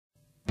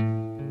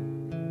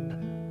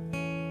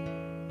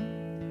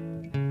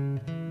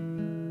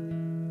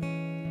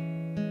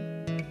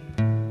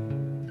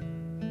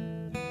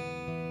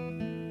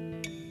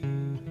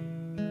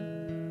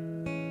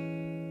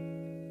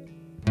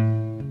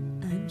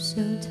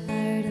so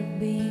tired of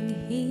being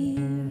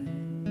here,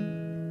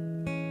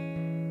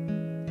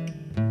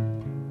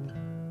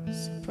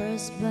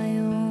 suppressed by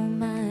all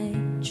my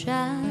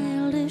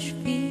childish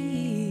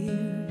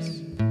fears.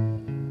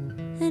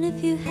 And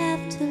if you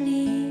have to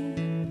leave,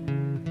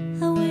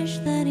 I wish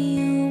that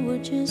you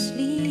would just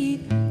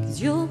leave,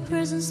 'cause your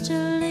presence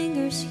still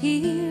lingers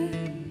here,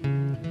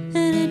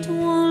 and it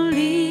won't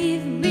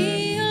leave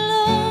me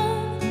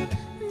alone.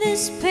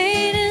 This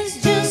pain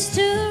is just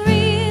too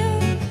real,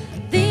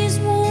 these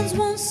wounds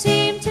won't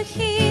seem to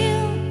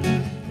heal.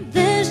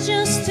 There's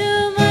just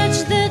too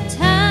much that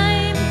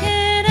time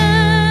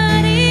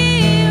cannot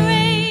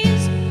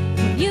erase.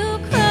 When you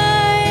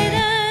cried,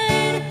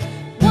 I'd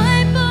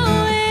wipe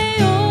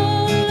away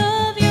all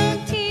of your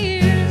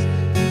tears.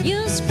 When you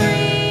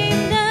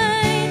screamed,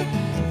 I'd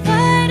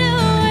fight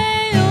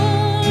away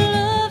all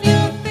of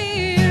your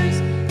fears.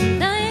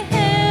 And I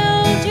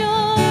held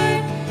your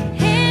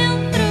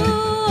hand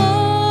through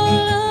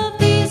all of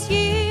these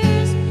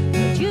years,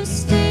 but you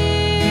still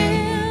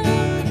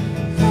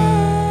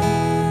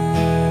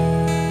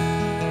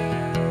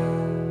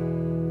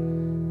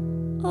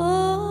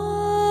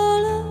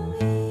all of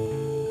me.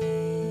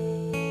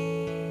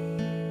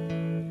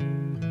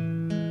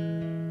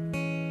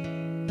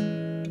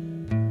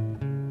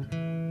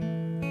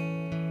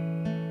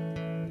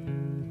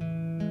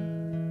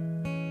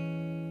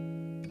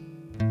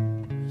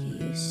 You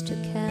used to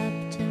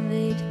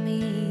captivate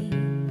me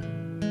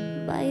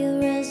by your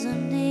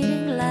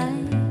resonating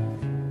life.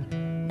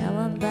 Now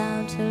I'm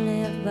bound to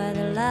live by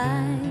the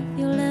life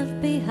you left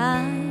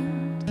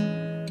behind.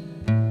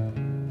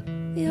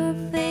 Your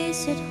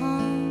face, it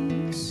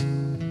haunts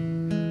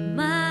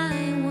my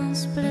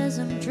once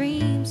pleasant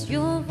dreams.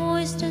 Your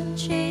voice then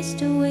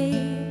chased away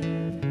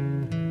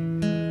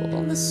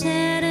all the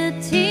sad